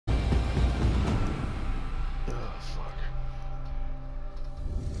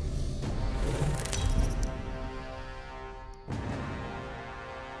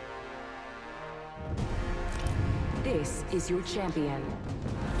This is your champion.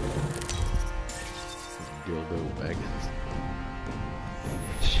 Gildo Baggins.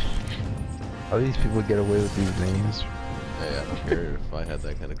 How do these people get away with these names? Hey, I don't care if I had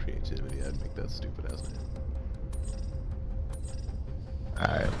that kind of creativity, I'd make that stupid ass name.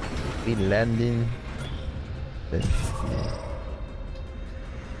 Alright, we landing.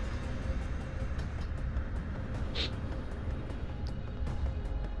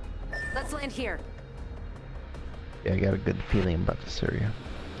 Let's land here. Yeah, I got a good feeling about this area.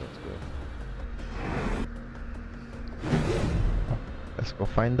 Let's go. Let's go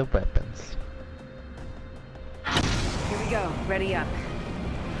find the weapons. Here we go. Ready up.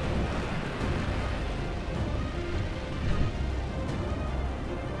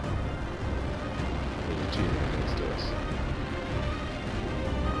 There's a team right next to us.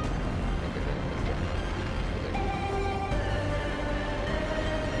 Okay, there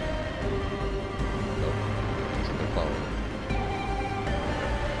they're following.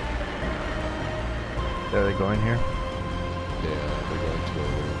 Are they going here? Yeah, they're going to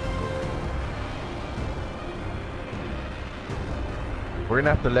We're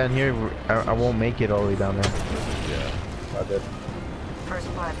gonna have to land here. I won't make it all the way down there. yeah. I did.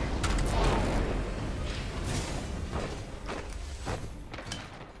 First blood.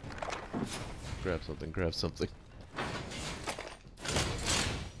 Grab something, grab something.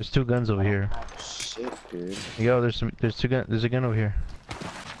 There's two guns over here. Shit, dude. Yo, there's two gun. There's a gun over here.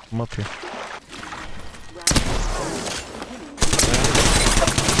 Come up here.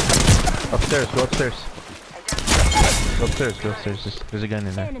 Upstairs. Go upstairs. Go upstairs. Go upstairs. There's a gun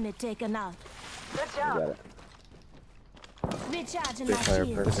in there. Enemy taken out. Good You got job. it. Recharging Big my fire,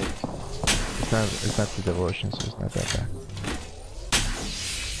 shield. perfect. It's not the devotion, so it's not that bad.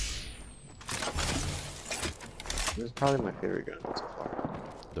 This is probably my favorite gun so far.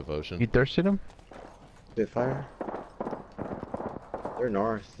 Devotion. You thirsted him? Spitfire? They're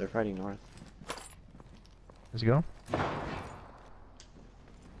north. They're fighting north. Let's go. If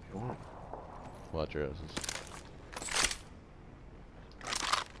you want. Watch your asses.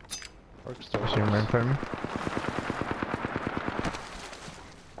 Park See star. him right in front of me.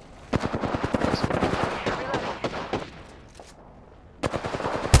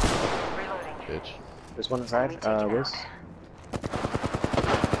 Reloading. Bitch. There's one inside. Liz.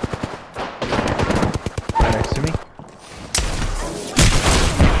 Right next to me.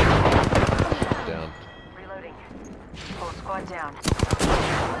 Down. Reloading. Whole squad down.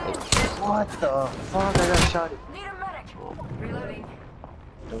 What the fuck? I got shot. Need a medic. Reloading.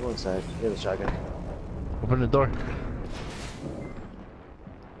 Don't go inside. He has a shotgun. Open the door.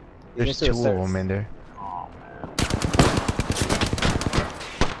 There's He's to two the of stairs. them in there. Oh man.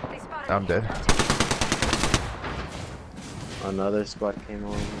 They spotted I'm me. dead. Another squad came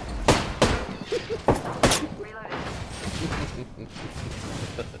on. Reloading.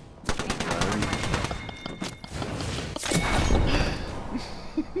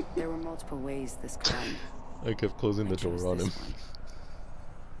 There were multiple ways this could end. I kept closing the I chose door on him. this one.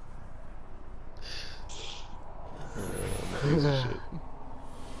 Piece of shit.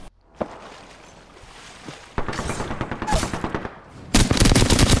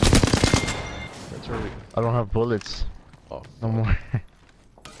 That's right. I don't have bullets. Oh, No more.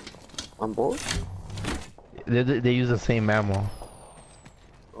 On both? They use the same ammo.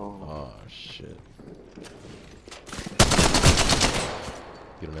 Oh. oh shit.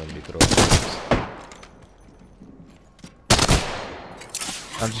 You don't have any throws.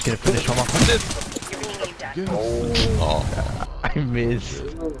 I'm just gonna finish him off. You're being aimed at. Oh. I missed.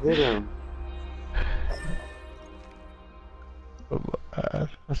 Hit him.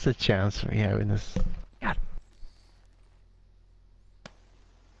 What's the chance we have in this? God.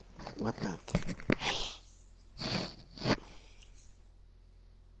 What the?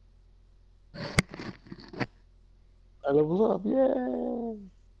 I leveled up, yay!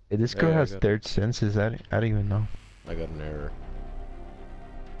 Hey, this girl Hey, I has got- third senses. I don't even know. I got an error.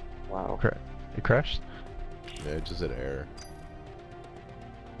 Wow. It crashed. Yeah, it just said error.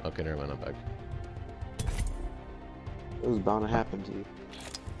 Okay, never mind, I'm back. It was bound to happen to you.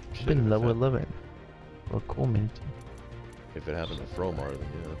 I've Shit, been if it level hap- 11. Well, cool, man. If it happened to Fromar, then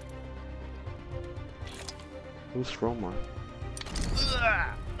yeah. Who's Fromar?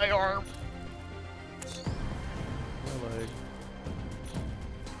 My arm! My leg.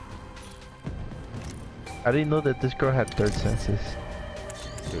 I didn't know that this girl had third senses.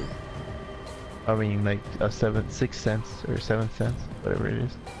 Dude. I mean, like a sixth sense or seventh sense, whatever it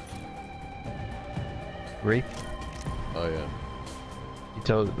is. Rape. Oh yeah. She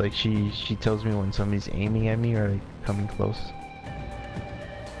tells she tells me when somebody's aiming at me or like coming close.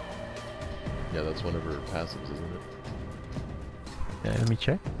 Yeah, that's one of her passives, isn't it? Yeah, let me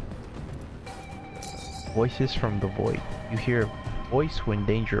check. Voices from the void. You hear a voice when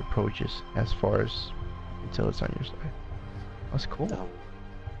danger approaches, as far as until it's on your side. That's cool. No.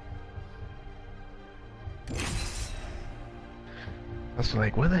 I was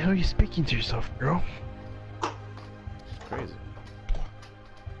like, what the hell are you speaking to yourself, girl? It's crazy.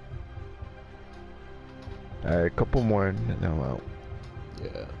 Alright, a couple more and then I'm out.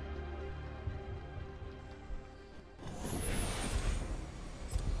 Yeah.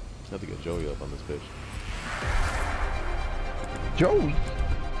 Have to get Joey up on this pitch. Joey!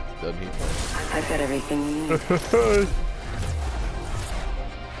 Doesn't he? I've got everything you need.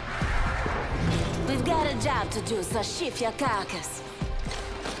 We've got a job to do, so shift your carcass.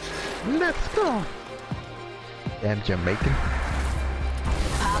 Let's go! Damn Jamaican.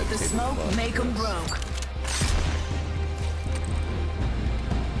 Pop the smoke, make 'em broke.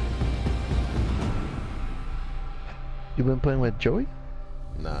 You been playing with Joey?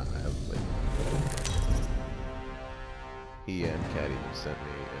 Nah, I haven't played. He and Caddy sent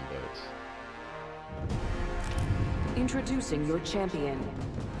me invites. Introducing your champion.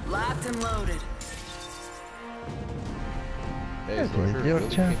 Locked and loaded. Hey, Yeah, so Lurker dude, really yo,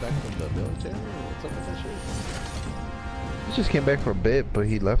 came back from the military? What's up with that shit? He just came back for a bit, but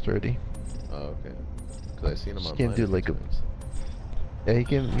he left already. Oh, okay. Cause I seen him Just online. can't do a few like a- times. Yeah, he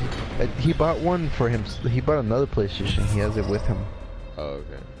can. He bought one for him. He bought another PlayStation. He has it with him Oh,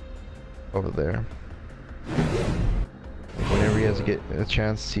 okay. over there. Whenever he has to get a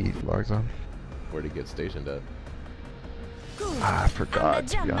chance, he logs on. Where'd he get stationed at? Ah, I forgot,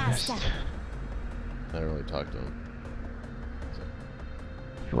 to be honest. I don't really talk to him. So,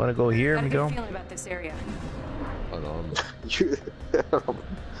 If you want to go here, Got a Miguel? good feeling about this area. oh no, You,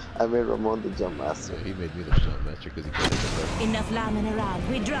 I made Ramon the jump master. he made me the jump master because he can't hit Enough lambing around,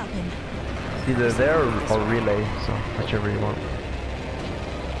 we dropping. Either there or relay, so whichever you want.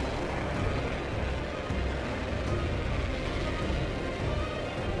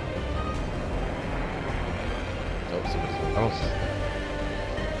 Oh, somebody's going. I don't s-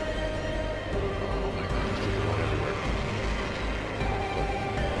 Oh my god, there's just one everywhere.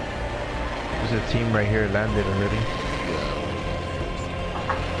 There's a team right here landed already. Yeah.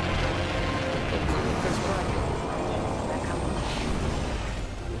 First blood. Back up.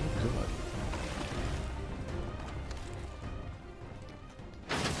 God.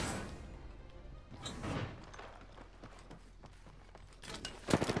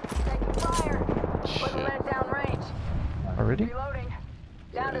 Taking fire. Put Shit. lead down range. Already? Reloading.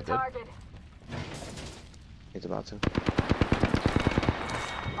 Down to Already dead? target. He's about to.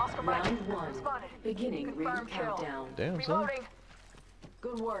 Oscar Mike. Round one. Spotted. Beginning ring Confirmed kill. countdown. Damn, son. Reloading.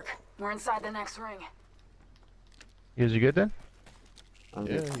 Good work. We're inside the next ring. You guys are good then? I'm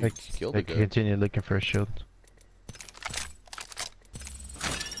Yeah, good. you Like, killed like the guy. continue looking for a shield.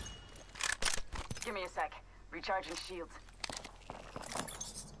 Give me a sec. Recharging shields.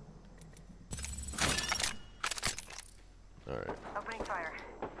 Alright. Opening fire.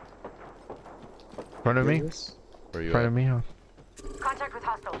 In front of me? In Yes. Where you front at? of me? Huh? Contact with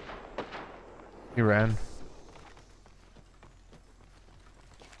hostile. He ran.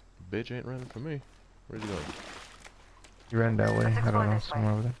 Bitch ain't running from me. Where's he going? He ran that way. Let's I don't explore know. this way.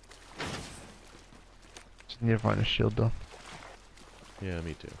 Somewhere over there. Just need to find a shield though. Yeah,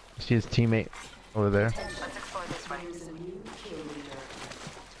 me too. See his teammate over there. Let's explore this way. There's a new kill leader.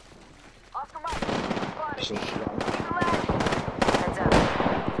 Oscar Mike. Spotted. Shit. Keep the lag. Heads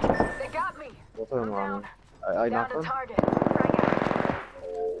up. They got me. Both of them I'm are on down. me. I Down knocked to one. target. Frag out.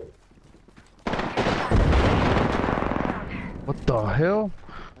 What the hell?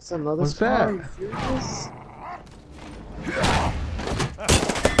 That's another What's spawn. that? Furious.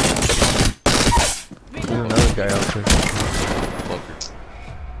 There's another guy out there. Fucker.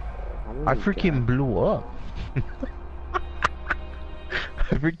 I freaking blew up.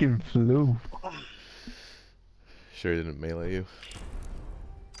 I freaking flew. Sure he didn't melee you?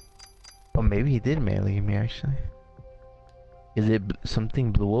 Oh, maybe he did melee me actually. Is it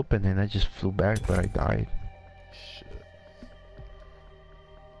something blew up and then I just flew back, but I died. Shit.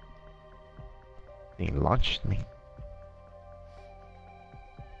 He launched me.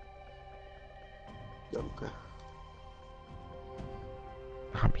 Okay.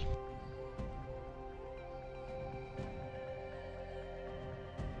 I mean,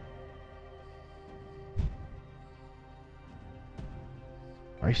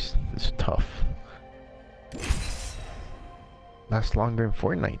 nice. It's tough. Lasts longer in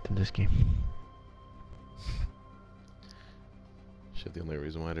Fortnite than this game. Shit, the only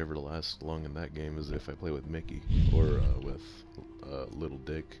reason why I'd ever last long in that game is if I play with Mickey or with Little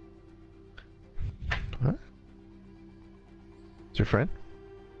Dick. What? It's your friend?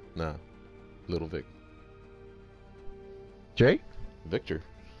 Nah. Little Vic. Jay? Victor.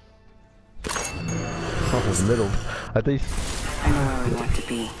 Oh, little. I think. I know where we want to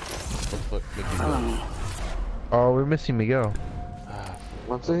be. What the fuck? Mickey Follow Mouse. me. Oh, we're missing Miguel. Ah,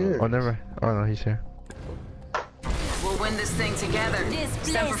 What's in here? Oh, never. Oh no, he's here. We'll win this thing together. This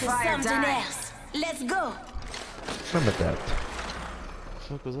Semper place is Fi or something die. else. Let's go. Remember that. what the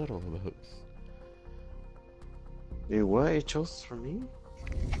fuck was that all about? Dude, what? It chose for me?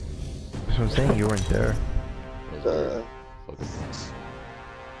 That's what I'm saying. You weren't there. That was weird. Fucking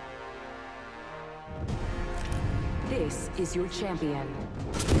This is your champion.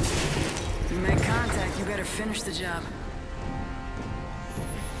 You make contact, you better finish the job.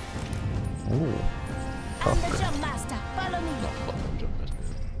 Ooh. I'm the jump master. Follow me. oh, fuck, I'm jumping this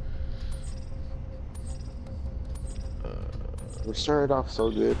man. We started off so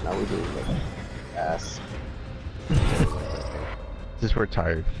good, now we're doing like ass. Just we're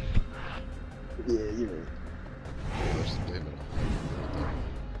tired. Yeah, you're right. Let's blame it on.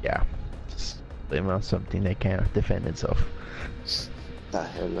 Yeah. Just blame it on something that can't defend itself. The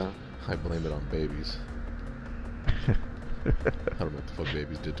hell no. I blame it on babies. I don't know what the fuck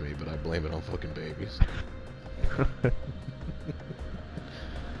babies did to me, but I blame it on fucking babies.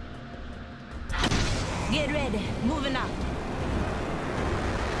 Get ready. Moving up.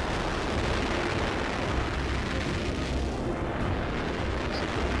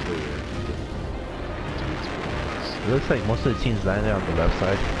 It looks like most of the teams landed on the left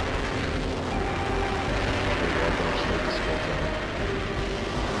side.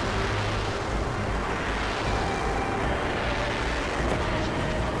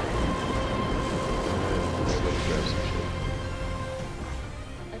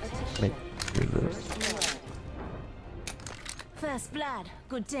 Make you lose. First blood.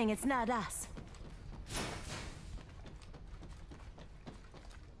 Good thing it's not us.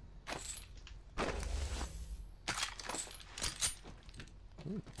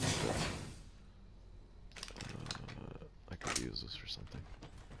 I could use this for something.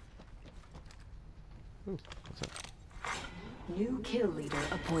 Ooh, what's that? New kill leader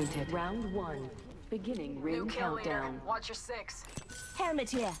appointed. Round 1. Beginning ring countdown. Watch your 6. Helmet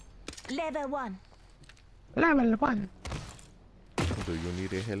here. Level 1. Level 1. Do you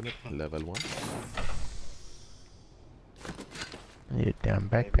need a helmet? Level 1? I need a damn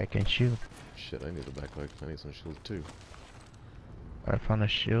backpack and shield. Shit, I need a backpack. I need some shield too. I found a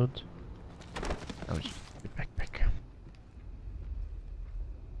shield. I was a backpack.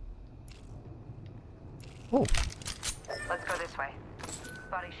 Oh, Let's go this way.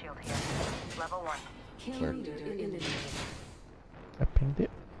 Body shield here. Level 1. Kill Where? leader eliminated. I pinged it.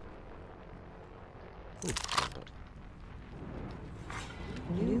 Ooh, hold up.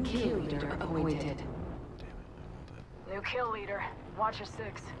 New kill leader appointed. Damn it, I want that. New kill leader. Watch your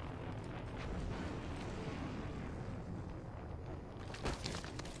 6.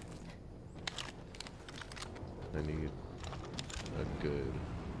 I need a good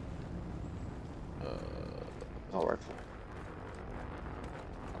I'll work.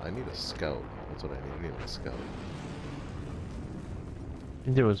 I need a scout. That's what I need. I need a scout. I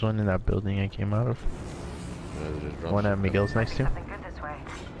think there was one in that building I came out of. Drop One ship at Miguel's next to. Something good this way.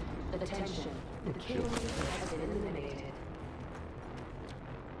 Attention. The kill leader has been eliminated.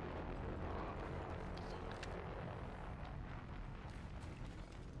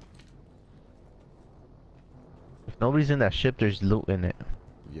 If nobody's in that ship, there's loot in it.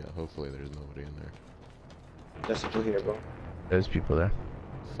 Yeah, hopefully there's nobody in there. There's people here, bro. There's people there.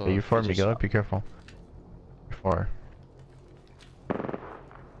 Fuck. Hey, you're far, I just Miguel. saw- Be careful. You're far.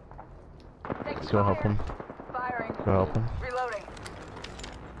 Let's go help him. Firing. Go help him. Reloading.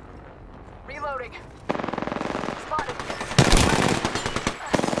 Reloading. Spotted.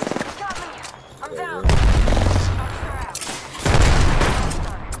 Got me. I'm down.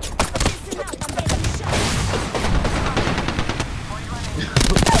 Listen up. I'm getting shot.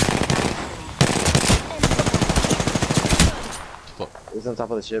 Fuck. He's on top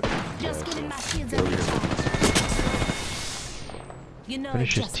of the ship. Just getting my shields Get up. over here. You know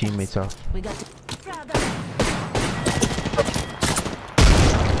Finish it his just teammates us. off. We got to...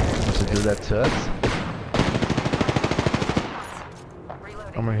 Wants to do that to us?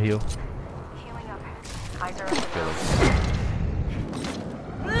 Reloading. I'm gonna heal. Healing up. Kaiser. Kill him.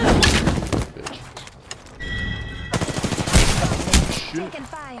 Bitch. Shit. Taking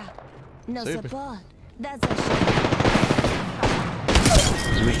fire. No Save me. support. That's a shame.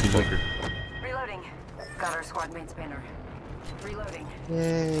 He's weak, he's weak. Fucker. Reloading. Got our squad mate's banner. Reloading.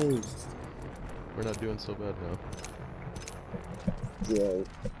 Yay. We're not doing so bad now. Yeah.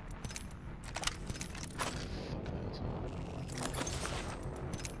 Fuck,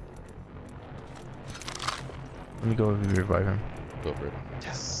 Let me go revive him. Go for it.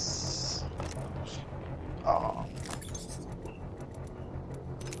 Yes. Oh.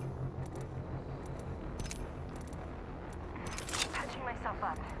 Patching myself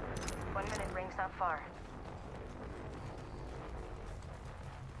up. 1 minute ring's not far.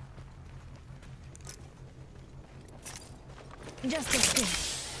 Just a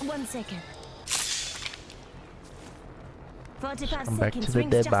second. 1 second. 45 Come back seconds. to the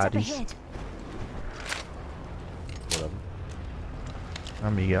Rings dead just up bodies. ahead. Whatever.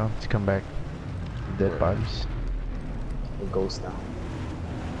 I'm Miguel. To come back. Dead Where? bodies. The ghost now.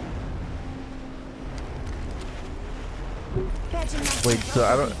 Patching myself Wait, so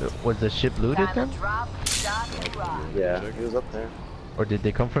I don't. Was the ship looted then? Drop, shot, and rock. Yeah, he was up there. Or did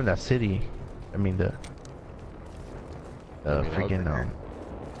they come from that city? I mean the. I mean, freaking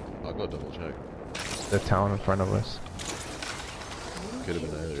I'll go double check. the town in front of us. Could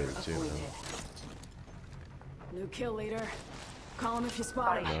have been either of the two. Appointed. No? New kill leader. Call him if you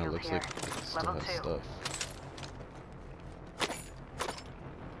spot him. No, it Shield looks here. like it still Level has 2. stuff.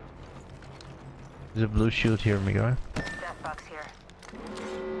 There's a blue shield here, Miguel. Death box here.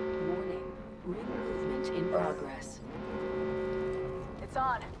 Warning. Ring movement in progress. It's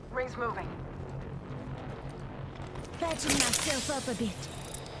on. Ring's moving. Patching myself up a bit.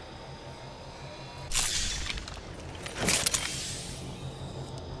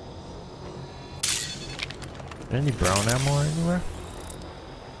 Any brown ammo anywhere?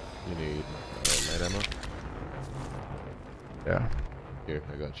 You need light ammo? Yeah. Here,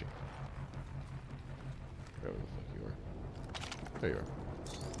 I got you. Wherever the fuck you are. There you are.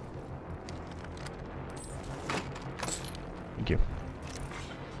 Thank you.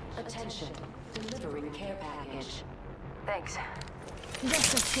 Attention. Delivering care package. Thanks.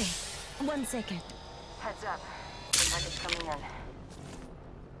 Just a second. 1 second. Heads up. The package coming in.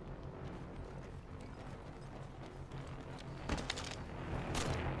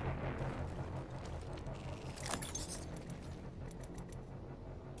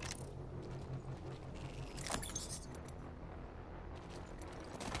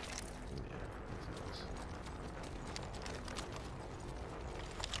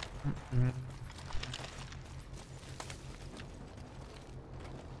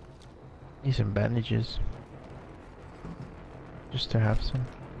 Need some bandages. Just to have some.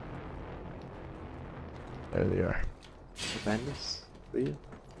 There they are. The bandits? For you?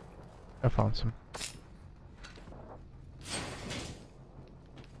 I found some.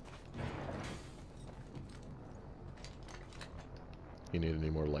 You need any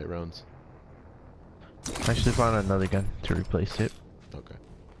more light rounds? I actually found another gun to replace it. Okay.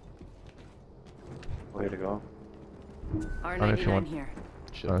 Way to go. I don't know if you R99 want- here.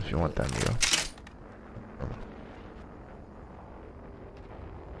 I don't know if you want that, Miguel.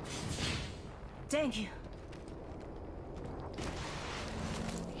 Thank you.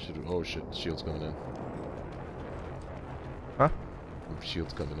 Oh shit, shield's coming in. Huh?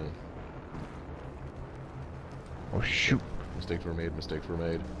 Shield's coming in. Oh shoot. Mistakes were made, mistakes were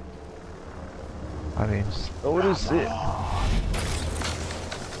made. I mean, oh, what is it?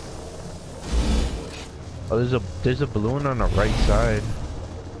 Oh, there's a balloon on the right side.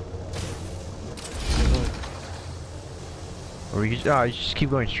 Or you just keep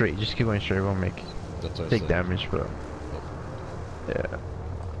going straight. Just keep going straight. It won't make That's what I take said. damage, but yeah.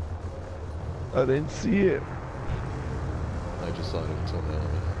 I didn't see it. I just saw it until now.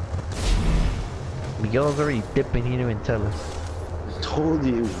 Miguel's already dipping. He didn't even tell us. I told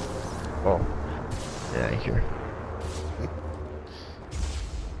you. Oh, yeah, I hear.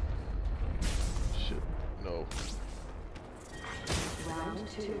 Shit. No. Round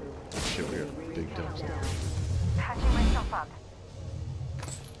 2. Shit, we are Ring big dumpster. countdown. Patching myself up.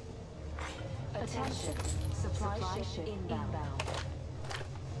 Attention. Supply ship inbound.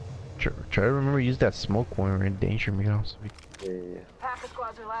 Try to remember to use that smoke when we're in danger, Miguel. So Yeah. Pack of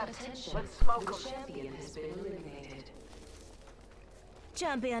squads are left. Attention. Let's smoke The them. champion has been eliminated.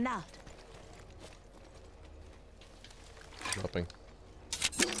 Champion out. Dropping.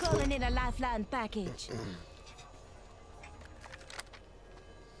 Calling in a lifeline package.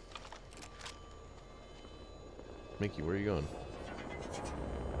 Mickey, where are you going?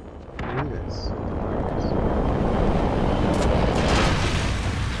 Yes.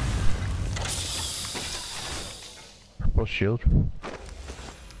 purple shield.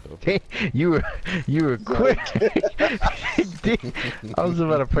 Okay. Hey, you were quick. I was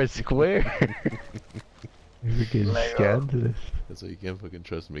about to press square. We're getting scanned to this. That's why you can't fucking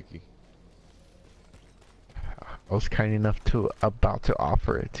trust Mickey. I was kind enough to about to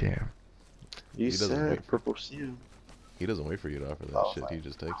offer it to him. You He doesn't said wait. purple shield. He doesn't wait for you to offer that Oh, shit. He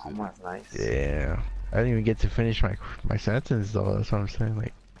just takes it. That's nice. Yeah. I didn't even get to finish my sentence though. That's what I'm saying.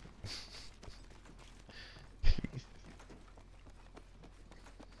 Like, jeez.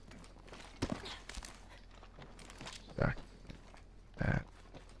 Stuck. That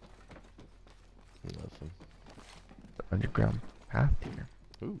Nothing. underground path here.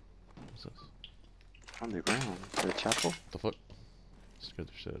 Ooh. What's this? Underground. The chapel? The fuck? Scared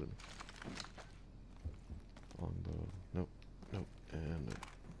the shit out of me. Longbow. Nope. Nope. And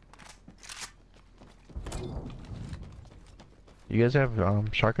nope. You guys have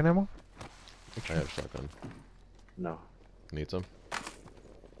shotgun ammo? I have shotgun. No. Need some?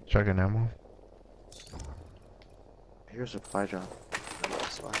 Shotgun ammo. Here's a supply drop.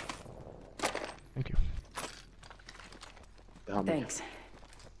 Supply. Thank you. Help me. Thanks.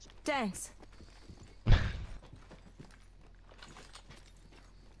 Thanks.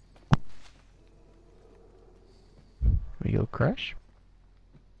 We go crash.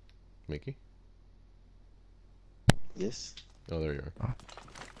 Mickey? Yes. Oh, there you are.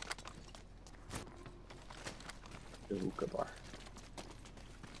 The hookah bar.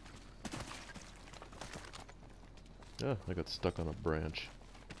 Yeah, I got stuck on a branch.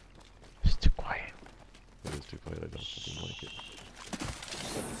 It's too quiet. It is too quiet. I don't fucking like it.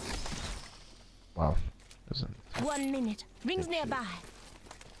 Wow. Doesn't. 1 minute. Rings Good shit. nearby.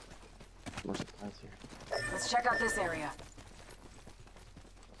 More supplies here. Let's check out this area.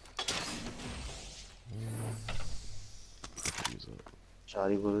 Use it.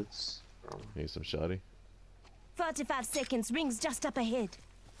 Shoddy bullets. Need some shoddy? 45 seconds. Rings just up ahead.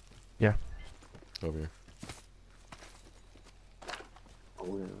 Yeah. Over here.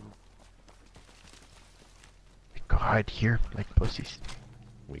 Oh yeah. We go hide here like pussies.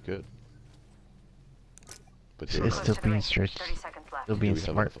 We could. But It's do it's we- still Close to the being ring. stretched. 30 seconds left. Still do being we have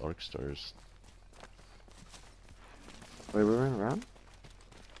smart. enough arc stars? Wait, we're running around?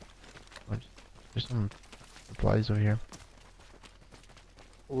 There's some supplies over here.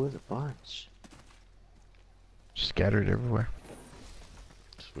 Oh, there's a bunch. Scattered everywhere.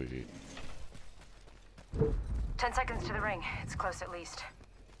 Sweet. 10 seconds to the ring. It's close at least.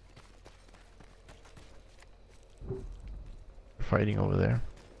 We're fighting over there.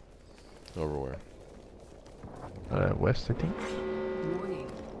 Over where? West, I think. Warning.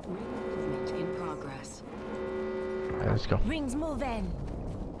 Ring movement in progress. Alright, let's go. Rings moving.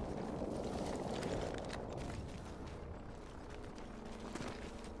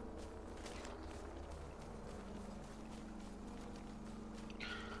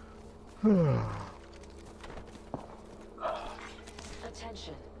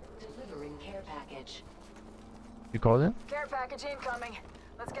 Attention. Delivering care package. You called in? Care package incoming.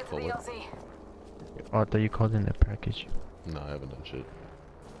 Let's get to Hold the it. LZ. Oh, I thought you called in the package. No, I haven't done shit.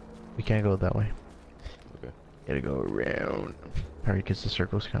 We can't go that way. Okay. Gotta go around. Hurry, because the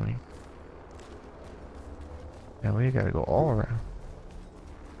circle's coming. And we gotta go all around.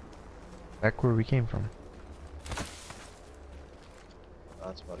 Back where we came from.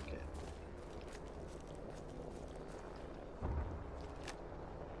 That's about to get.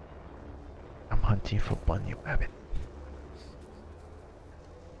 I'm hunting for bunny rabbit.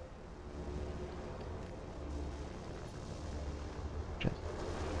 Just-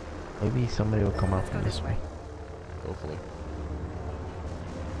 Maybe somebody will come out from this way. Hopefully.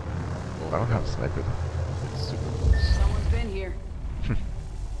 I don't have a sniper though. It's super close. Someone's been here. Round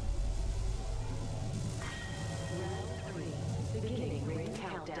 3. Beginning ring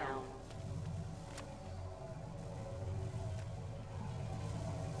countdown.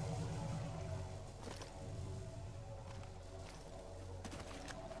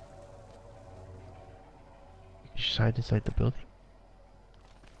 Each side inside the building.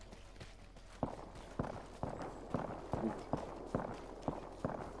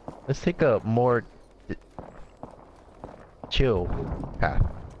 Let's take a more chill path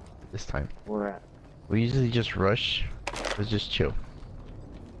this time. We're at. We usually just rush. Let's just chill.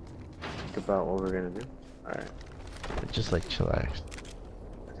 Think about what we're gonna do. Alright. Just like chillax.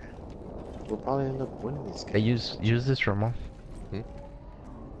 We'll probably end up winning this Hey, game. use this Ramon. Hmm?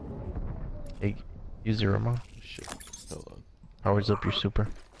 Hey, use the Ramon. Shit. Hold on. Powers up your super.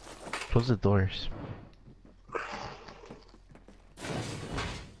 Close the doors.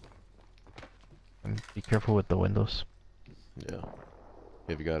 And be careful with the windows. Yeah.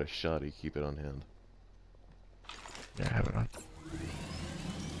 If you got a shoddy, keep it on hand. Yeah, I have it on.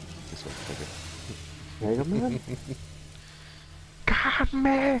 This one, okay. Mega Man? God,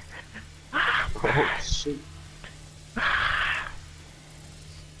 man! Oh shit.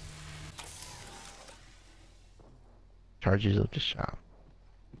 Charges of the shop.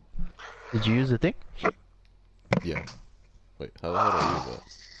 Did you use the thing? Yeah. Wait, how the hell do I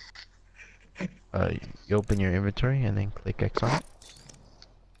use that? You open your inventory and then click X on it.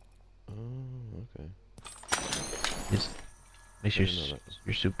 Oh, okay. Just make sure I didn't know that.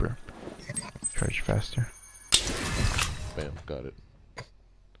 your super charge faster. Bam, got it.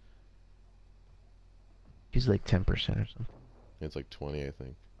 He's like 10% or something. It's like 20, I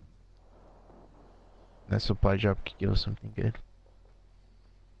think. That supply drop could give us something good.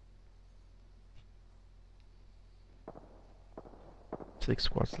 6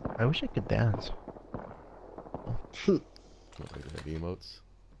 squats. I wish I could dance. What, like they have emotes?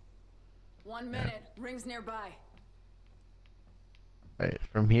 1 minute. Rings nearby. Alright,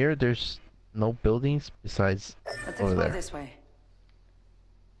 from here there's no buildings besides Let's over explore there. this way.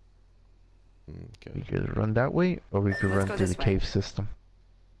 We Okay. could run that way, or we could Let's run go through the this way. cave system.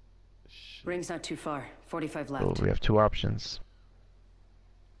 Shit. Rings not too far. 45 left. So we have 2 options.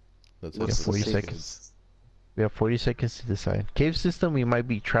 That's We us have 40 as seconds. kids. We have 40 seconds to decide. Cave system, we might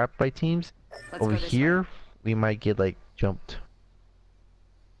be trapped by teams. Let's Over go this here, way. we might get like jumped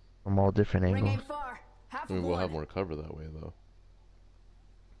from all different Ring angles. ain't far. Half I mean, we'll have aboard. more cover that way, though.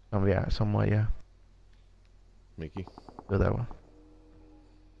 Yeah, somewhat, yeah. Mickey? Go that one.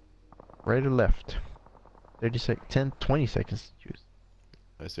 Right or left? 30 10, 20 seconds to choose.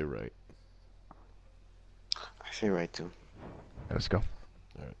 I say right. I say right too. Let's go.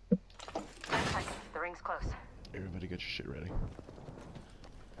 Nice. The ring's close. Everybody get your shit ready.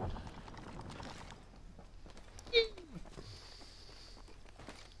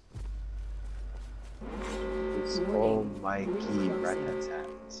 It's almighty rat-a-tat.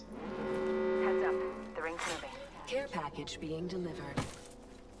 Heads up. The ring's moving. Care package being delivered.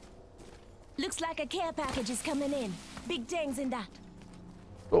 Looks like a care package is coming in. Big things in that.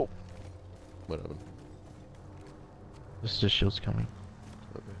 Oh, What happened? this is the shield's coming.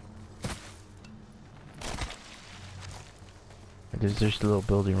 Okay. There's this little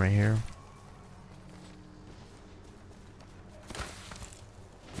building right here.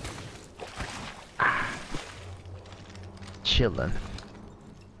 Chillin'.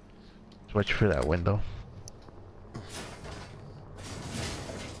 Let's watch for that window.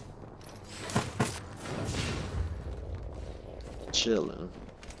 Chillin'.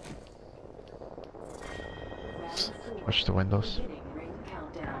 Watch the windows. Beginning ring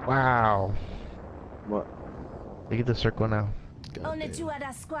countdown. Wow. What? Look at the circle now. God Only damn. 2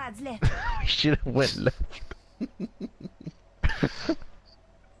 other squads left. We should have went left.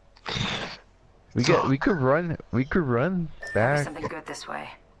 we could run There's back. something good this way.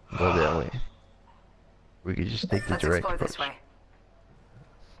 Go that way. We could just take the Let's direct explore approach. this way.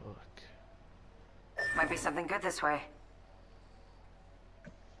 Fuck. Might be something good this way.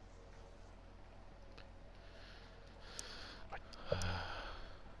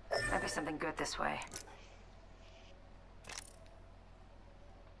 Might be something good this way.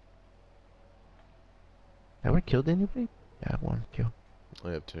 Have we killed anybody? Yeah, 1 kill.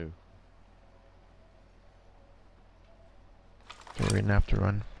 I have 2. So we're gonna have to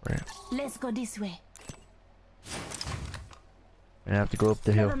run. Let's go this way. We're gonna have to go up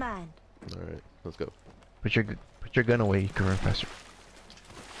the hill. Never mind. Alright, let's go. Put your gun away. You can run faster.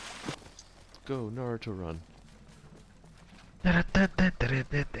 Go, Naruto, run. I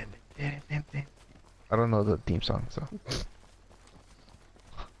don't know the theme song, so.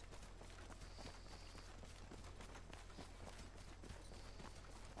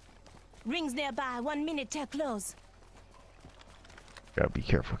 Rings nearby. 1 minute till close. Gotta be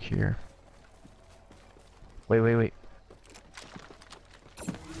careful here. Wait. Locate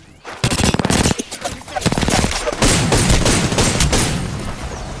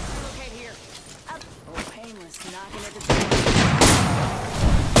here. Oh, painless. Knocking at the door.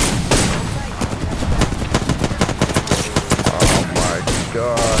 Oh my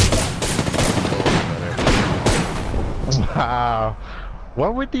god. Wow. Why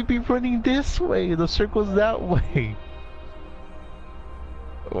would they be running this way? The circle's that way.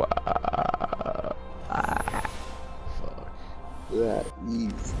 Wow. Fuck. That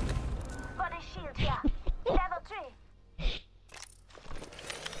easy. Body shield here. Level 3.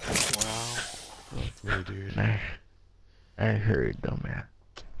 Fuck me, dude. I heard though, man.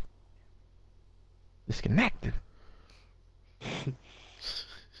 Disconnected. Shit.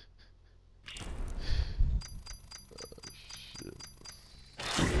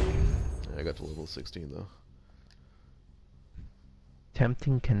 I got to level 16 though.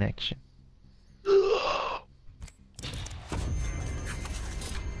 Tempting connection.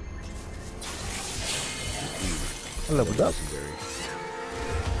 I leveled up. Legendary.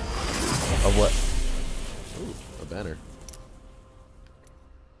 Of what? Ooh, a banner.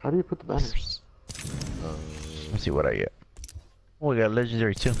 How do you put the banners? Let's see what I get. Oh, we got a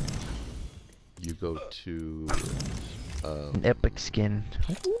legendary too. You go to An epic skin.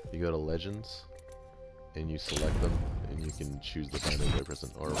 you go to Legends, and you select them, and you can choose the binder by pressing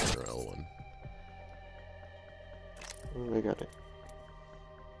R1 or L1. I got it.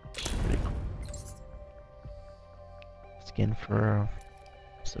 Pretty cool. Skin for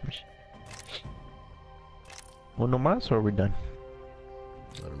submission. Well, no mas, or are we done?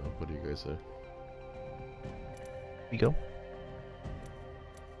 I don't know. What do you guys say? We go.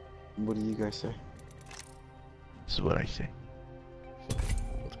 What do you guys say? This is what I say.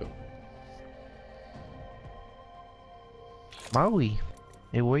 Let's go. Maui.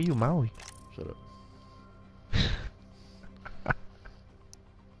 Hey, where are you, Maui? Shut up.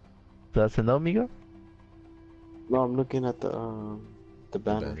 That's a no, amigo? No, I'm looking at the banners.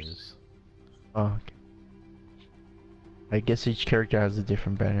 Banners. Oh, okay. I guess each character has a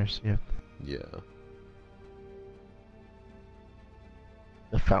different banners. Yeah. Yeah.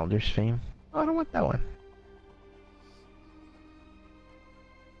 The Founder's Fame. Oh, I don't want that one.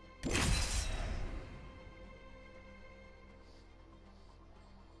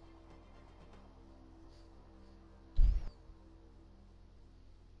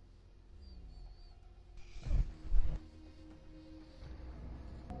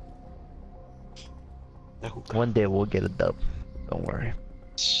 One day we'll get a dub. Don't worry.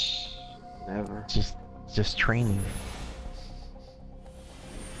 Never. Just training.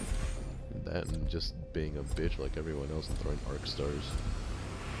 That and just being a bitch like everyone else and throwing arc stars.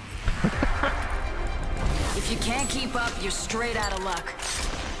 If you can't keep up, you're straight out of luck.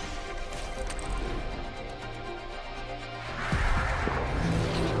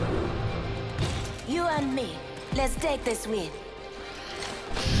 You and me. Let's take this win.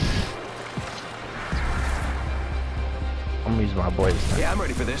 I'm gonna use my boy this time. Yeah, I'm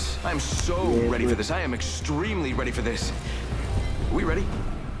ready for this. I'm so ready for this. I am extremely ready for this. We ready?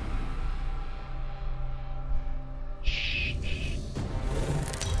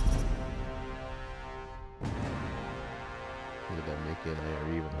 Look at that, Mickey and I are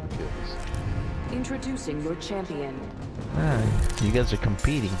even on kills. Introducing your champion. Ah, you guys are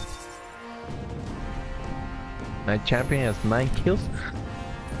competing. My champion has 9 kills.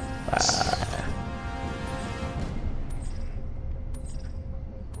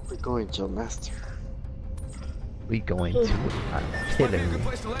 We're going to master. We going to kill him.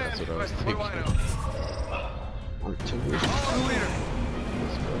 That's what I was thinking. Or 2. Let's go.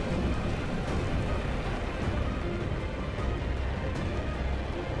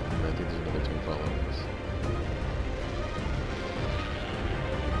 And I think there's another team following us.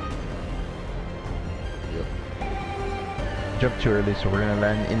 Yep. Jump too early, so we're gonna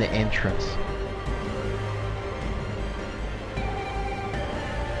land in the entrance.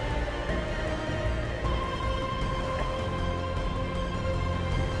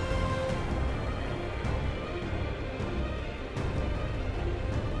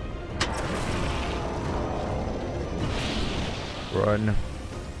 Run.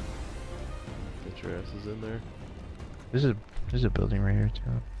 Get your asses in there. There's a building right here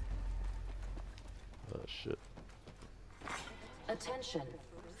too. Oh shit. Attention.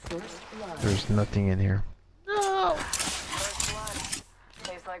 First blood. There's nothing in here. First blood.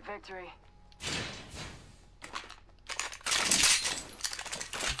 Tastes like victory.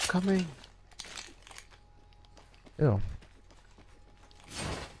 Coming. Ew.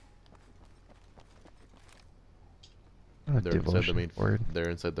 A They're inside the devotion main. word. They're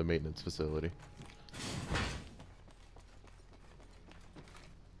inside the maintenance facility.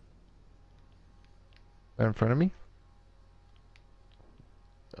 Right in front of me?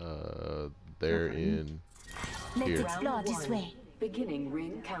 They're in Let's here. explore this way. Beginning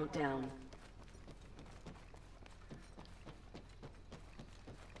ring countdown.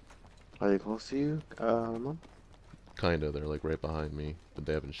 Are they close to you, Mom? Kinda. They're like right behind me, but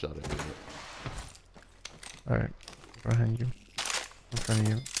they haven't shot at me yet. Alright. Behind you. In front of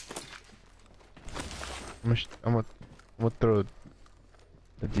you. I'm gonna throw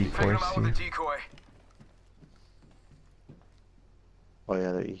the decoy. See. decoy. Oh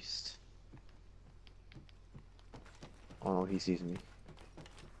yeah, they're east. Oh no, he sees me.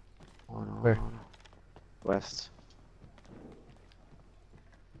 Oh no. Where? Oh, no. West.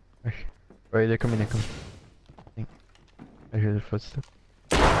 Right, they're coming, I think. I hear their footsteps.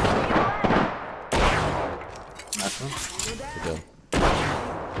 That one? Good job.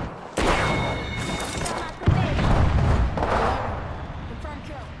 Confirm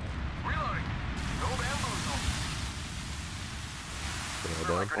kill. Reloading. No bamboozle.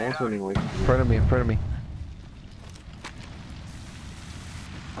 They're all down. Almost running away from In you. front of me, in front of me.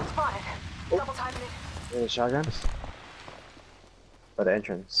 Spotted. Double timing it. Shotgun? By the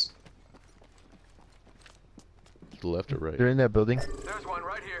entrance. To the left or right? They're in that building. There's one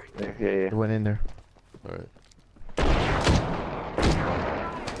right here. There, yeah, They went in there. Alright.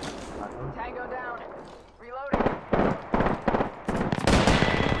 Tango down. Reloading.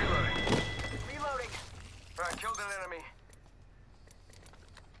 Reloading. Alright, killed an enemy.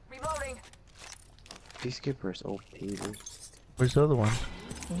 Reloading. Peacekeeper is OP, dude. Where's the other one?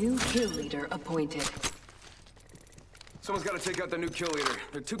 New kill leader appointed. Someone's got to take out the new kill leader.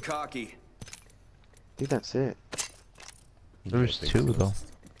 They're too cocky. I think that's it. There was I think two so. though.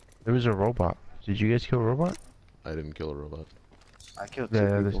 There was a robot. Did you guys kill a robot? I didn't kill a robot. I killed Yeah, two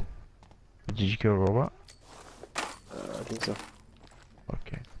there's- people. Did you kill a robot? I think so.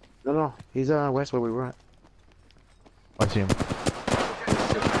 Okay. No, he's west where we were at. I see him. There's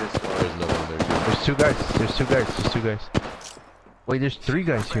another one there too. There's two guys. There's two guys. There's two guys. Wait, there's three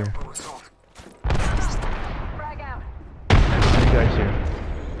guys here. Frag out. Three guys here.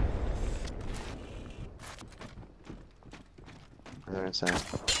 They're inside.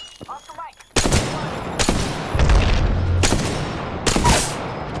 Oscar Mike.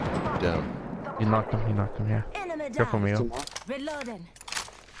 Down. You knocked him. You knocked him. Yeah. Enemy Careful, down. Mio. Two more. Reloading.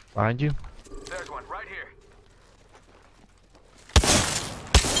 Behind you. There's one right here.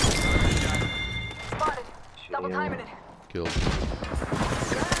 Spotted. Double Yeah. timing it. Killed. Oscar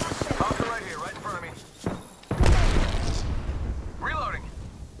right here, right in front of me. Reloading.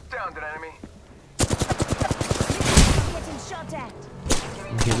 Downed an enemy. Getting shot at.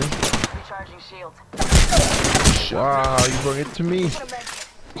 You hear them? Recharging shield. Wow, you brought it to me.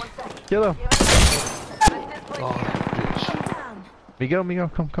 Kill him. Oh, bitch. Down. Miguel,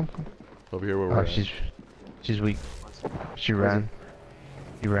 come. Over here where we're Oh, at. she's weak. She ran.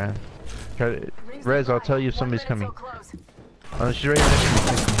 He ran. Rez, I'll tell you if somebody's coming. Oh, she's right next to me.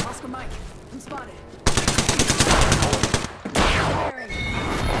 Oscar Mike, I'm spotted.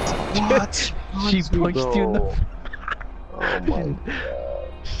 What? She punched you in the. Oh my god.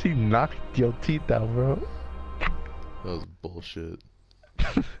 She knocked your teeth out, bro. That was bullshit.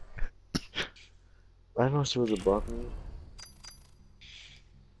 I know she was above me.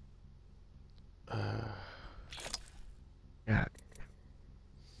 Yeah.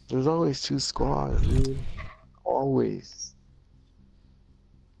 There's always two squads, dude. Always.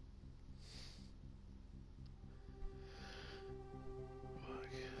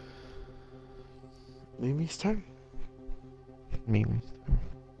 Mimi's turn. Mimi.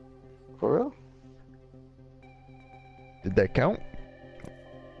 For real? Did that count?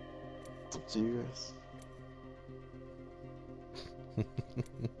 It's up to you guys.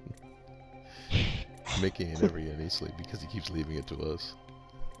 Mickey ain't ever getting any sleep because he keeps leaving it to us.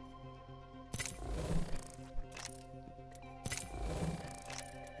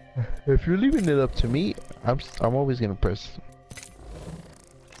 If you're leaving it up to me, I'm always gonna press.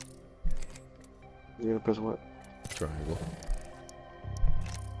 You're gonna press what? Triangle.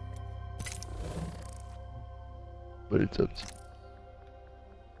 But it's up to.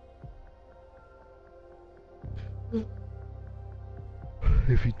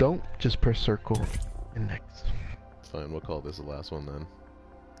 If you don't, just press circle and next. Fine, we'll call this the last one then.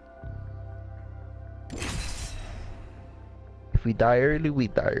 If we die early, we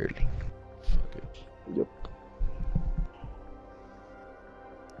die early. Fuck it. Yep.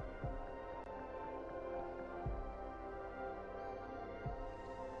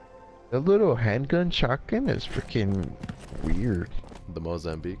 The little handgun shotgun is freaking weird. The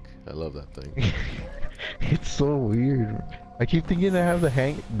Mozambique. I love that thing. It's so weird. I keep thinking I have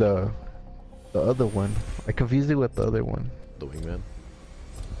the other one. I confuse it with the other one. The wingman.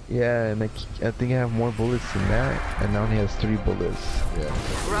 Yeah, and I think I have more bullets than that, and now he has 3 bullets.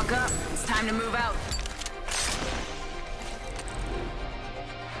 Yeah. Ruck up. It's time to move out.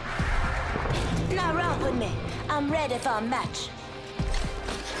 Now round with me. I'm ready for a match.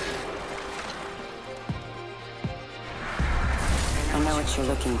 I know what you're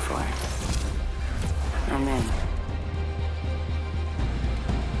looking for. I'm in.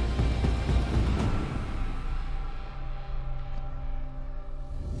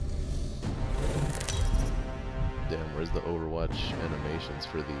 Damn, where's the Overwatch animations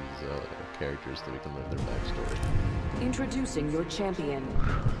for these characters so we can learn their backstory? Introducing your champion.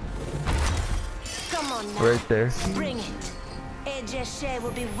 Come on now. Right there. Bring it. AJ Shea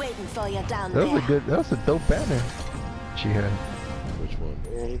will be waiting for you down That was there. that was a dope banner. She had Which one?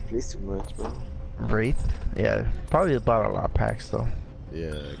 Yeah, he plays too much, bro. Wraith. Yeah, probably bought a lot of packs though. Yeah,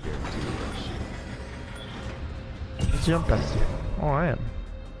 I guarantee you that shit. Let's jump past you. Oh, I am.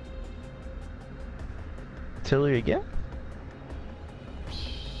 Artillery again?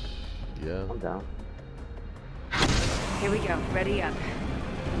 Yeah. I'm down. Here we go. Ready up.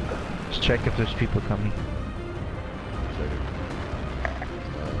 Just check if there's people coming. Check it.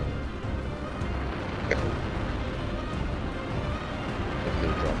 If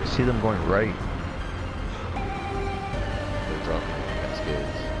they're I dropping, see them going right. they're dropping the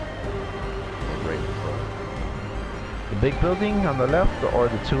cascades. Like right in front. The big building on the left or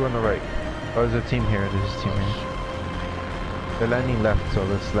the two on the right? Or is there a team here? There's a team here. They're landing left, so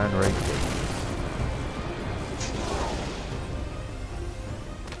let's land right.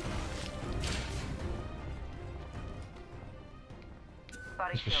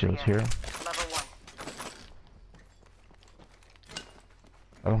 Body There's a shield shield here. Level 1.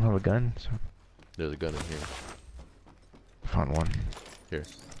 I don't have a gun, so There's a gun in here. I found one. Here.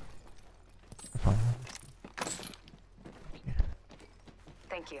 I found one. Okay.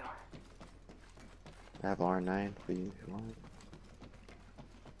 Thank you. I have R9 for you if you want.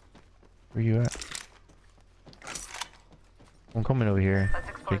 Where you at? I'm coming over here. Let's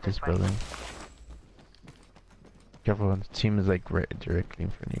explore Check this way. building. Careful, the team is like right directly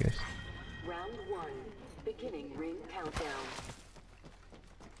in front of you guys. Round 1. Beginning ring countdown.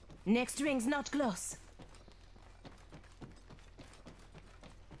 Next ring's not close.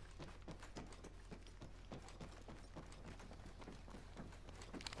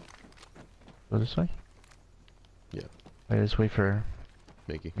 Go this way? Yeah. Alright, let's wait for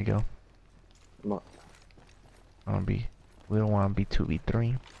Mickey. Miguel. Come on. We don't wanna be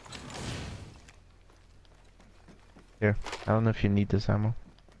 2v3. Here, I don't know if you need this ammo.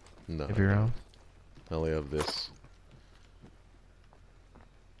 No. If you're out. I only have this.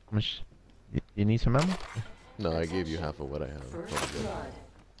 How much? You need some ammo? No, I gave you half of what I have. First I'm good. blood.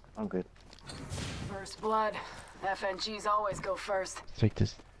 I'm good. First blood. FNGs always go first. Let's take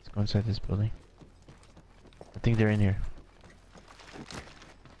this. Let's go inside this building. I think they're in here.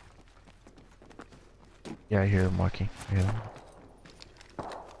 Yeah, I hear them walking. I hear them.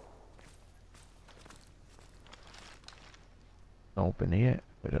 Don't open it yet.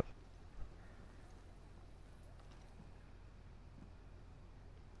 Wait up.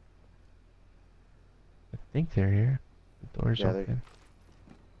 I think they're here. The door's Yeah, they're- open.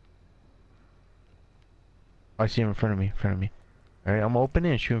 Oh, I see him in front of me. In front of me. Alright, I'm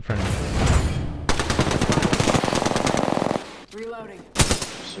opening and shoot in front of me. Reloading.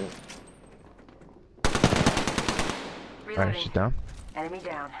 Shit. Alright, Reloading. she's down. Enemy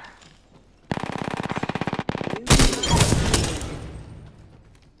down.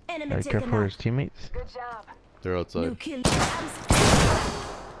 Enemy Alright, taken careful for out. his teammates. Good job. They're New outside. kill.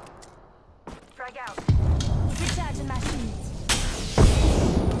 Frag out. Recharging my shields.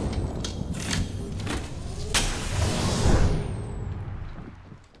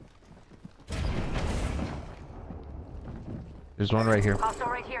 There's one right here. Hostile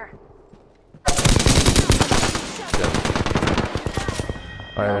right here.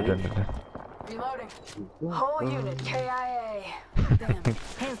 Alright, done. Reloading. Whole unit KIA. Damn.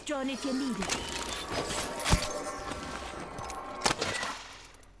 Health drone if you need it.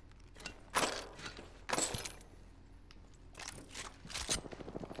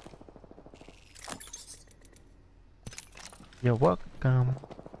 You're welcome.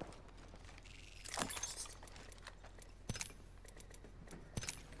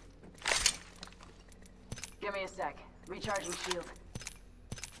 Give me a sec. Recharging shield.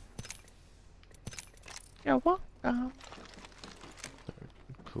 You're welcome.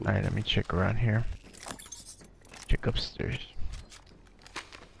 Cool. Alright, let me check around here. Check upstairs.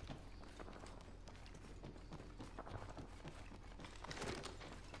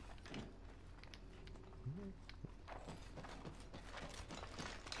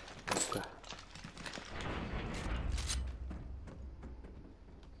 Okay.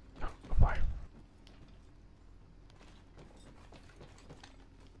 Why?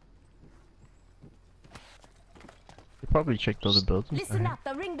 You probably checked all the buildings. Listen Alright. up,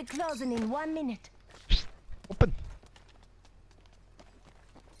 the ring be closing in 1 minute. Open.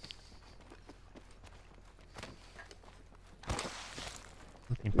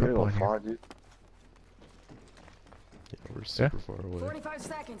 Something You're purple gonna in here. far, dude. Yeah, we're super far away. 45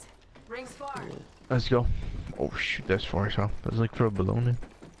 seconds. Rings far. Let's go. Oh shoot, that's far as hell. Let's look for a balloon in.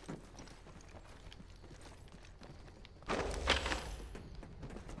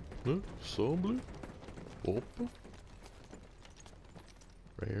 Ensemble. Opa.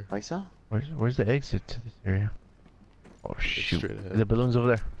 Right here. Paisa? Where's the exit to this area? Oh shoot. straight ahead. The balloon's over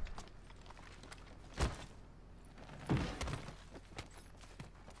there.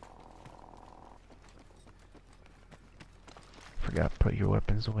 Forgot, put your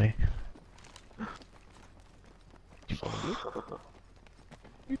weapons away.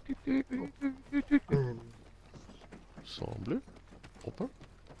 Semble. Open.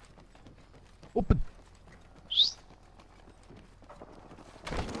 Open.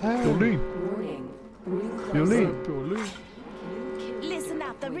 Warning. Ring close. Violin. Listen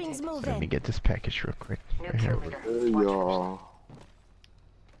up, the ring's Let me moving. get this package real quick. New Right kill here. leader. Watch yours. Yo.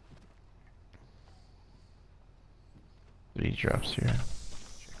 3 drops here.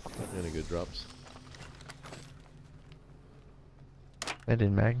 Any good drops? I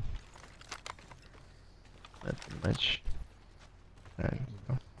did mag. Nothing much. Alright.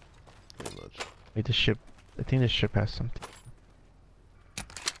 Oh. Pretty much. Wait, the ship. I think the ship has something.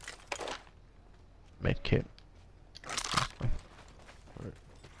 Med kit.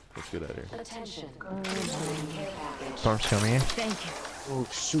 Let's get out of here. Attention. Incoming care package. Storm's coming in. Thank you. Oh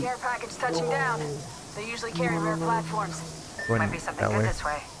shoot. Care package touching down. They usually carry rare platforms. Going Might be something that good way. this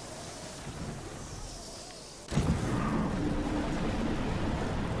way.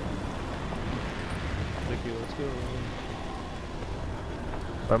 Mickey, let's go.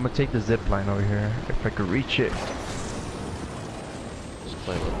 I'm gonna take the zip line over here if I could reach it. Just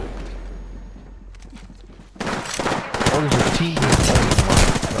climb up it. Oh, there's a team here. Oh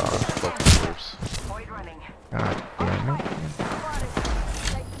my god. Fucking worse. Void running. God damn it.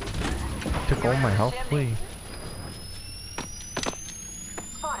 Took all my health, please.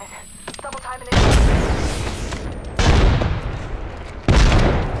 Spotted. Double time and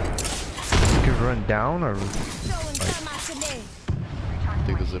You can run down or Throwing grenade.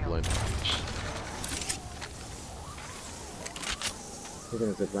 Take the zip line. Taking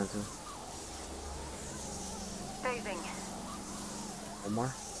a zip line too. phasing. One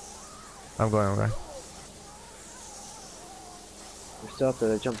more. I'm going. We're still up there.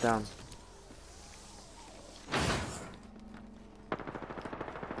 They jumped down.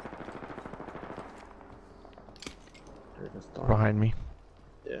 There's a storm. Behind me.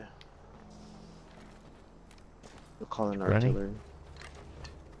 Yeah. We're calling Running? artillery.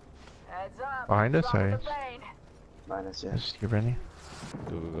 Heads up. Behind us, Dropping I- the plane. Minus, yeah. Just get ready.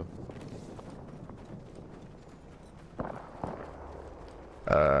 Go, go, go.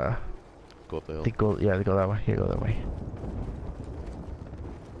 Go up the hill. They go. Yeah, they go that way. Here, go that way.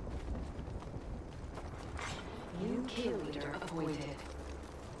 New kill leader appointed.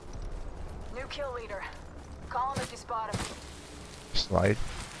 New kill leader. Call him if you spot him. Slide.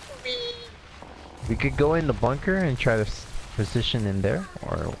 We could go in the bunker and try to position in there,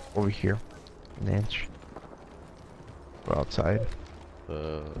 or over here, an inch. Or outside.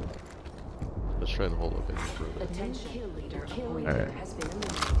 Let's try and hold up in for a bit. Attention. Kill leader appointed Alright. has been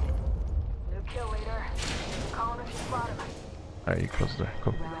eliminated. New kill leader. Call him if you spot him. Alright, you close the door.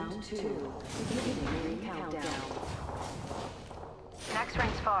 Go. Round 2. Beginning ring countdown. Next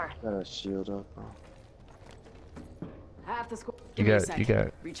ring's far. Got a shield up, bro. Half the squad. You got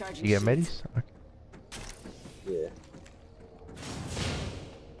medis? Okay. Yeah.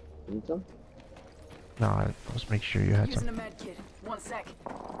 You need some? No, I was making sure you had Using some. a med kit. 1 sec.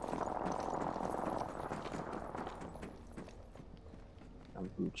 I'm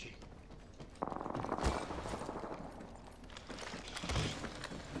Gucci.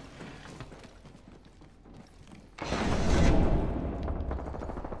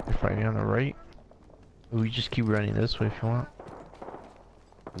 You're fighting on the right. We just keep running this way if you want.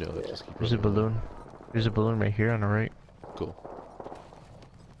 Yeah, let's just keep There's a running. balloon. There's a balloon right here on the right. Cool.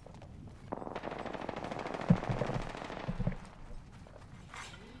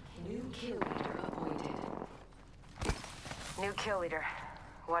 New kill leader appointed. New kill leader.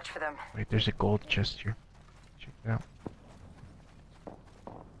 Watch for them. Wait, there's a gold chest here. Check it out.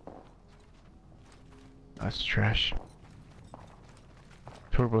 That's trash.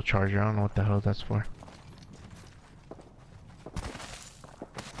 Turbocharger, I don't know what the hell that's for.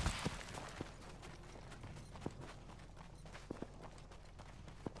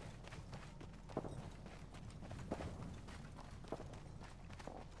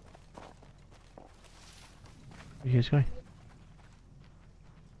 Where you guys going?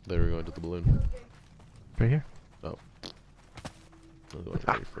 They were going to the balloon. Right here? Oh. They're going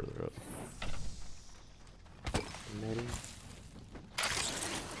way further up. Ready?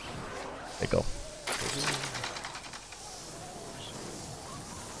 They go.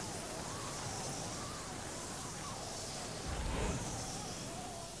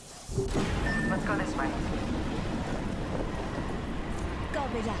 Let's go this way.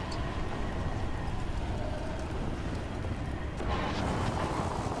 Copy that.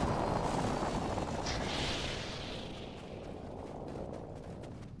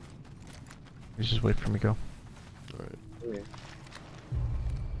 You just wait for me to go. Alright. Okay.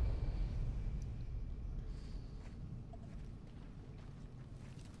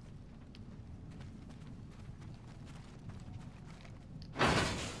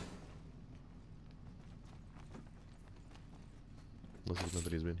 Unless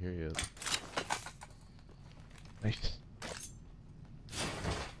nobody's been here yet. Nice.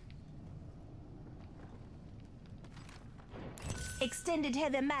 Extended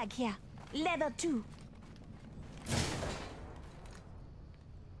heather mag here. Leather 2.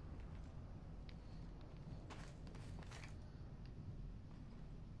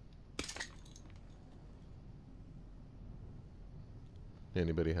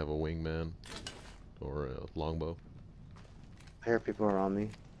 Anybody have a wingman or a longbow? I hear people around me.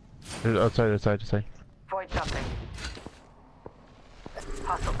 There's outside. Void something.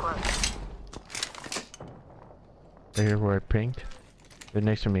 Hostile close. Right here where I pinged. They're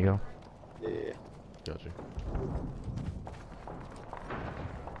next to me, go. Yeah. Gotcha.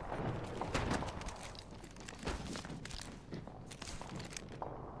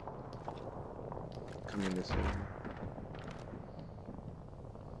 Coming this way.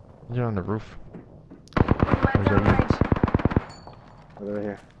 They're on the roof. Lead that you? range. Over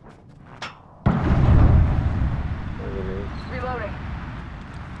here. One grenade. Reloading.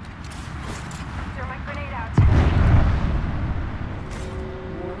 Throw my grenade out.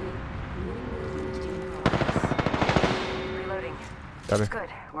 Reloading. Got her. Good.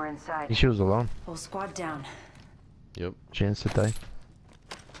 We're inside. She was alone. Whole squad down. Yep. Chance to die.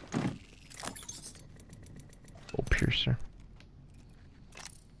 Oh, piercer.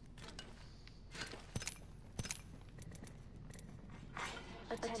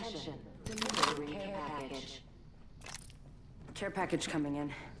 Attention. Delivering care package. Care package coming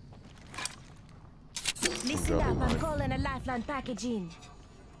in. Listen up, I'm calling a lifeline package in.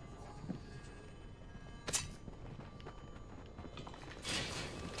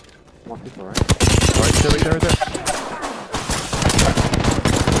 More people, right? Right there.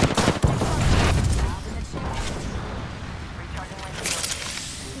 Recharging my shield.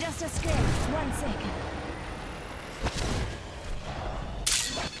 Just a scrape. 1 second.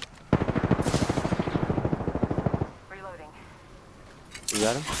 Reloading. You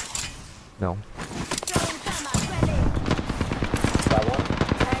got him? No. Throwing thermite grenade. Got one?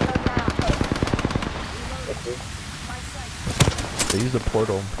 Tango down. That's two. They use the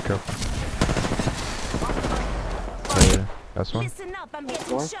portal. Be careful. Yeah, that's one. Listen up, I'm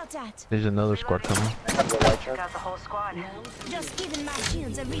getting One? shot at. There's another squad coming. I have the light charge. Got the whole squad. Just giving my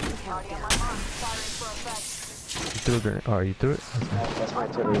shields a refill. Already on my mark. Firing for effect. You threw a grenade. Oh, you threw it? Okay. That's my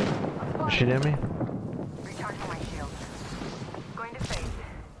artillery. Shoot at me. Recharging my shield. Going to phase.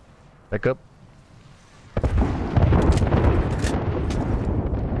 Back up.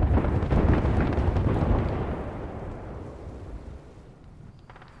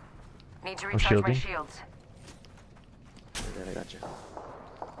 Need to I'm recharge my shielding. shields. I got you.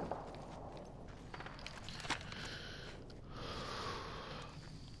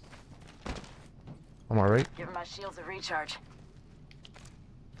 I'm alright, Giving my shields a recharge.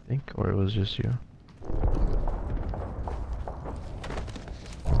 I think. Or it was just you.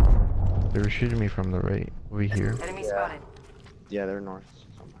 They were shooting me from the right. Over here. Enemy Yeah. spotted. Yeah, they're north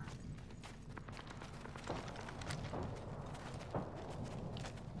somewhere.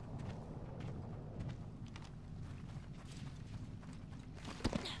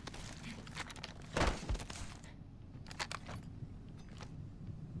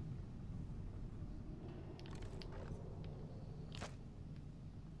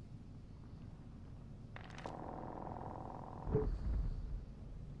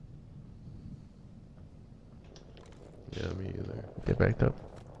 Yeah, me either. Get backed up.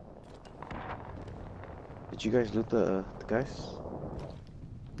 Did you guys loot the guys?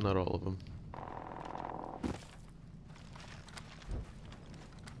 Not all of them.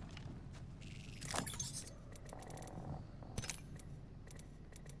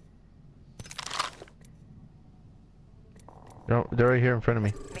 No, they're right here in front of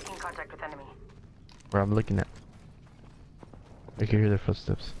me. Making contact with enemy. Where I'm looking at. I can hear their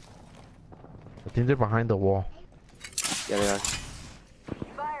footsteps. I think they're behind the wall. Yeah, they are.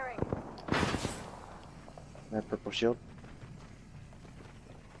 Firing. That purple shield.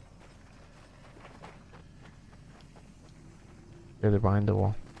 Yeah, they're behind the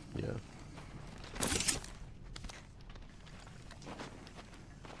wall. Yeah.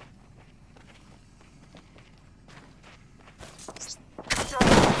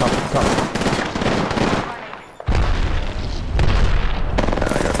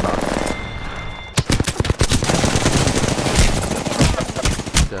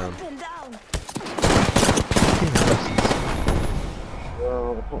 Down. Up and down.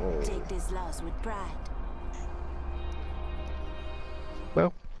 Whoa. Take this loss with pride.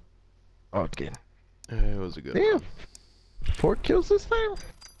 Well. Oh, again. It was a good Damn. one. 4 kills this time?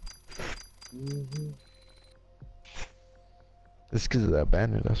 It's because of that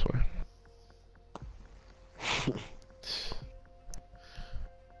banner, that's why.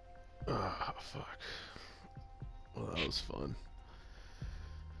 Ah, fuck. Well, that was fun.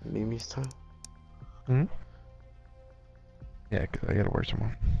 Mimi's time. Hmm? Yeah, cause I gotta work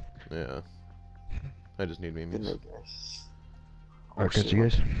tomorrow. Yeah. I just need Good memes. night, guys. Alright, catch you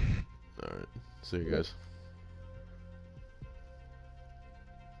guys. Alright. See you guys.